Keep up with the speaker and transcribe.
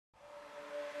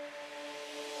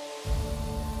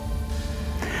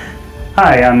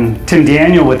Hi, I'm Tim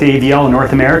Daniel with AVL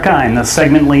North America. I'm the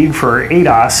segment lead for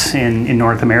ADAS in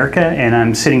North America, and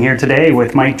I'm sitting here today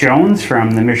with Mike Jones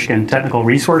from the Michigan Technical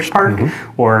Resource Park,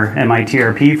 or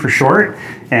MITRP for short.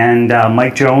 And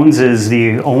Mike Jones is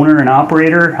the owner and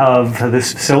operator of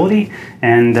this facility,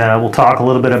 and we'll talk a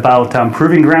little bit about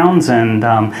proving grounds and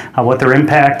what their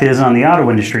impact is on the auto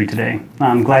industry today.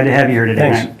 I'm glad to have you here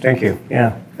today. Thanks. Thank you.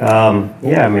 Yeah.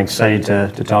 I'm excited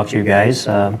to talk to you guys.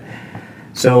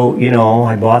 So,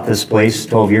 I bought this place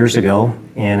 12 years ago,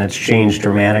 and it's changed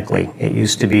dramatically. It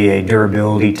used to be a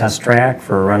durability test track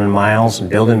for running miles and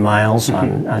building miles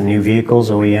on new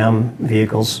vehicles, OEM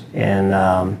vehicles,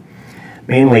 and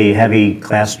mainly heavy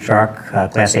Class 8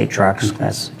 trucks,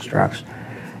 Class 6 trucks.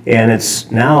 And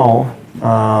it's now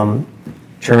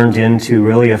turned into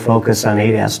really a focus on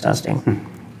ADAS testing.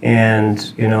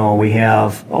 And, we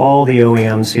have all the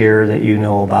OEMs here that you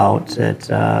know about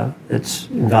that's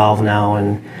involved now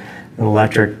in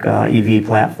electric EV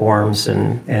platforms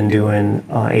and doing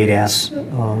ADAS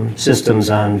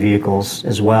systems on vehicles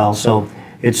as well. So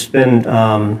it's been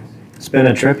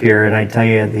a trip here, and I tell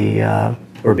you,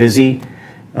 we're busy.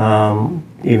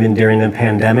 Even during the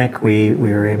pandemic, we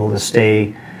were able to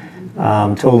stay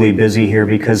totally busy here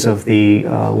because of the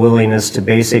willingness to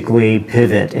basically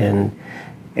pivot and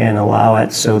allow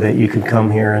it so that you can come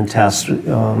here and test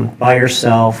by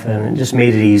yourself, and it just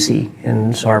made it easy.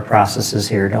 And so our processes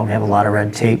here don't have a lot of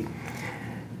red tape,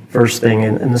 first thing.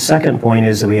 And the second point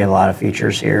is that we have a lot of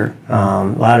features here, a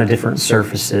lot of different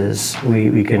surfaces.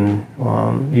 We can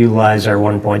utilize our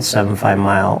 1.75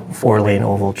 mile 4-lane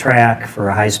oval track for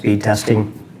high-speed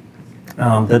testing,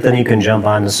 but then you can jump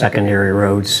onto secondary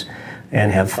roads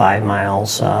and have 5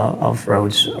 miles of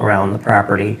roads around the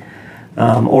property.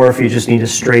 Or if you just need a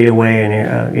straightaway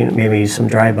and maybe some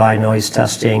drive-by noise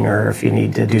testing, or if you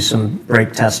need to do some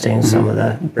brake testing, some of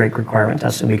the brake requirement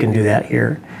testing, we can do that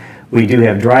here. We do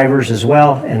have drivers as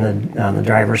well, and on the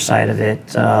driver's side of it,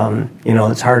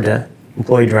 it's hard to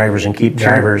employ drivers and keep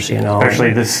drivers, Especially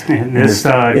in this business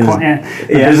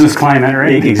climate,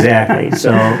 right? Exactly.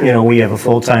 So, we have a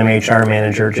full-time HR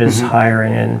manager just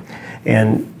hiring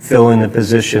and filling the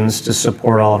positions to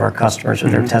support all of our customers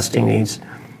with their testing needs.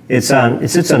 It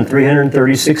sits on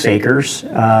 336 acres.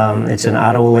 It's in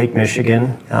Ottawa Lake,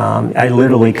 Michigan. I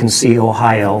literally can see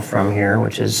Ohio from here,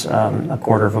 which is a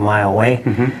quarter of a mile away.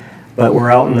 But we're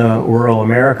out in the rural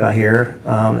America here.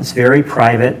 It's very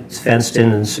private. It's fenced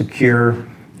in and secure.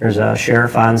 There's a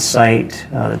sheriff on site.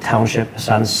 The township is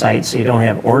on site, so you don't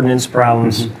have ordinance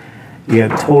problems. You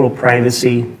have total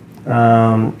privacy.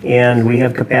 And we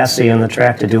have capacity on the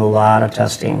track to do a lot of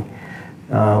testing.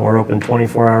 We're open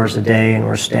 24 hours a day, and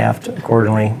we're staffed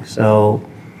accordingly. So,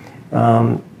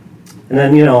 and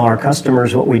then, our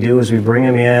customers, what we do is we bring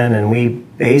them in, and we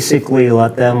basically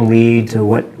let them lead to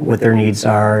what their needs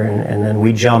are, and then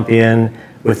we jump in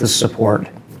with the support.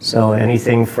 So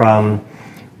anything from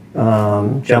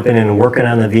jumping in and working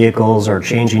on the vehicles, or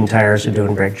changing tires, or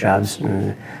doing brake jobs,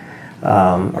 and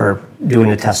or doing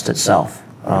the test itself.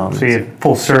 So you have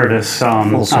full service,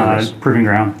 proving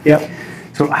ground. Yep.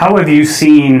 So how have you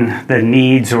seen the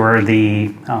needs or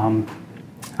the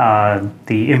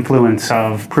influence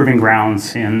of proving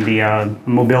grounds in the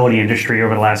mobility industry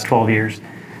over the last 12 years?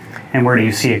 And where do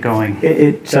you see it going?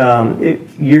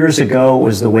 Years ago, it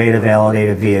was the way to validate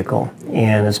a vehicle.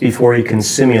 And it's before you can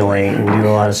simulate and do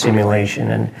a lot of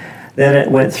simulation. And then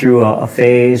it went through a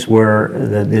phase where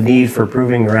the need for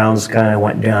proving grounds kind of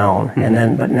went down.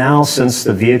 But now, since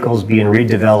the vehicle's being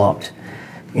redeveloped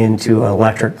into an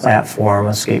electric platform,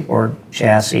 a skateboard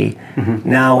chassis,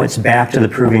 now it's back to the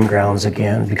proving grounds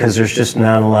again, because there's just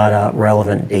not a lot of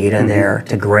relevant data there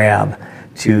to grab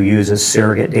to use as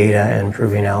surrogate data and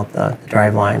proving out the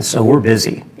drive lines. So we're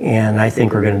busy, and I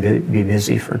think we're going to be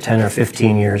busy for 10 or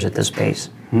 15 years at this pace.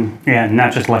 Yeah,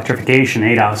 not just electrification,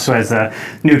 ADAS. So as the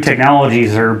new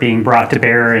technologies are being brought to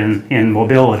bear in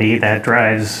mobility, that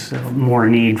drives more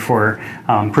need for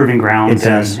proving grounds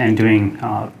and doing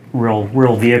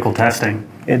real vehicle testing.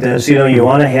 It does. You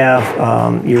want to have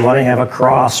a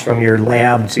cross from your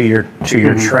lab to your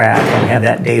track and have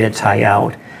that data tie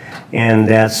out, and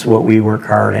that's what we work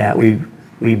hard at. We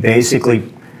basically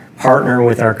partner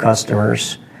with our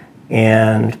customers,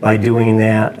 and by doing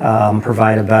that,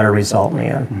 provide a better result in the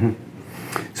end.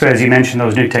 So as you mentioned,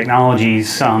 those new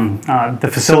technologies, the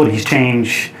facilities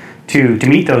change to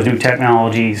meet those new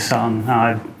technologies.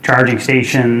 Charging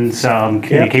stations,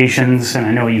 communications, and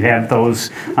I know you have those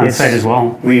on site as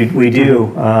well. We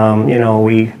do.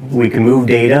 We can move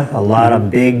data. A lot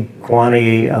of big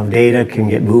quantity of data can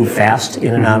get moved fast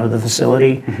in and out of the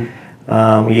facility.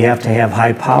 You have to have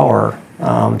high power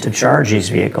to charge these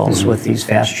vehicles with these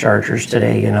fast chargers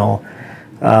today,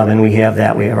 and we have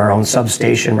that. We have our own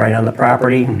substation right on the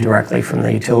property directly from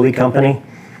the utility company.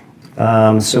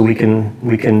 So we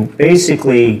can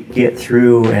basically get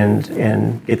through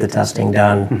and get the testing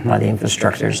done by the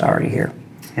infrastructure that's already here.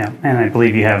 Yeah, and I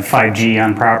believe you have 5G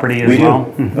on property as We well.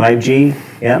 do. 5G,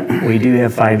 yeah, we do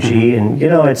have 5G, and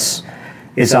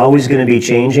it's always going to be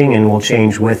changing, and we'll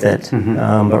change with it.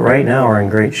 But right now we're in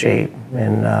great shape,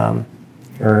 and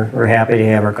we're happy to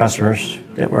have our customers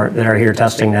that are here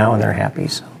testing now, and they're happy.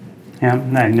 So. Yeah,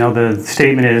 I know the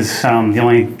statement is the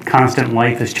only constant in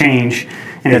life is change,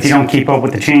 and if you don't keep up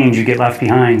with the change, you get left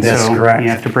behind. That's so correct. You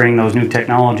have to bring those new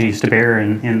technologies to bear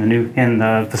in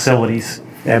the facilities.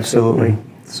 Absolutely.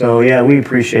 So yeah, we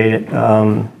appreciate it,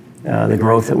 the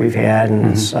growth that we've had,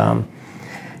 and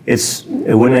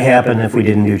it wouldn't have happened if we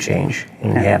didn't do change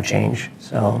and have change.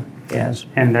 So yes.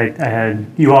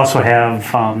 And you also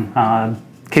have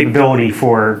capability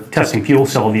for testing fuel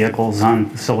cell vehicles on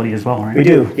facility as well, right? We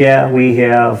do. Yeah, we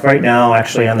have right now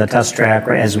actually on the test track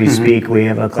as we speak. We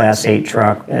have a Class 8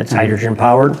 truck that's hydrogen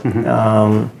powered,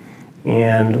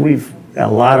 and we've got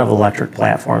a lot of electric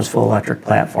platforms, full electric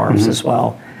platforms as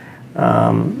well.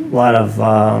 A lot of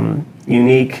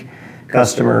unique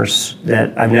customers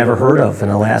that I've never heard of in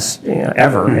the last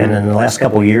ever, and in the last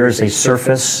couple of years they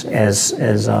surface as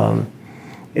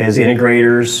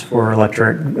integrators for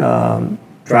electric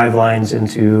drive lines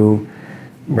into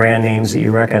brand names that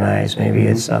you recognize. Maybe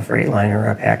it's a Freightliner or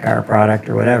a PACCAR product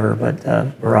or whatever, but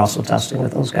we're also testing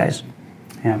with those guys.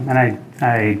 Yeah, and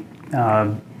I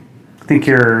think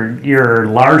you're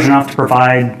large enough to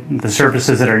provide the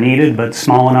services that are needed, but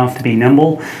small enough to be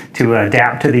nimble to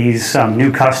adapt to these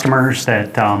new customers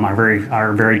that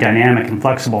are very dynamic and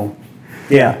flexible.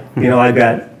 Yeah, I've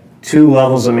got 2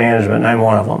 levels of management, and I'm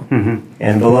one of them,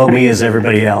 and below me is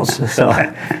everybody else. So,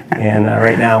 and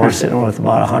right now we're sitting with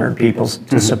about 100 people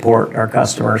to support our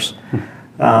customers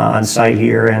on site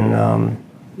here, and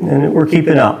we're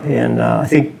keeping up. And I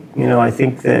think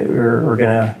that we're going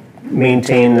to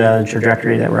maintain the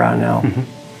trajectory that we're on now.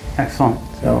 Excellent.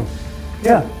 So,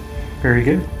 yeah. Very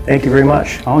good. Thank you very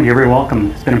much. Oh, you're very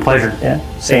welcome. It's been a pleasure. Yeah,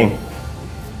 same.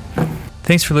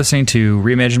 Thanks for listening to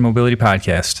Reimagine Mobility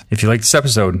Podcast. If you like this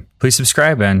episode, please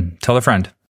subscribe and tell a friend.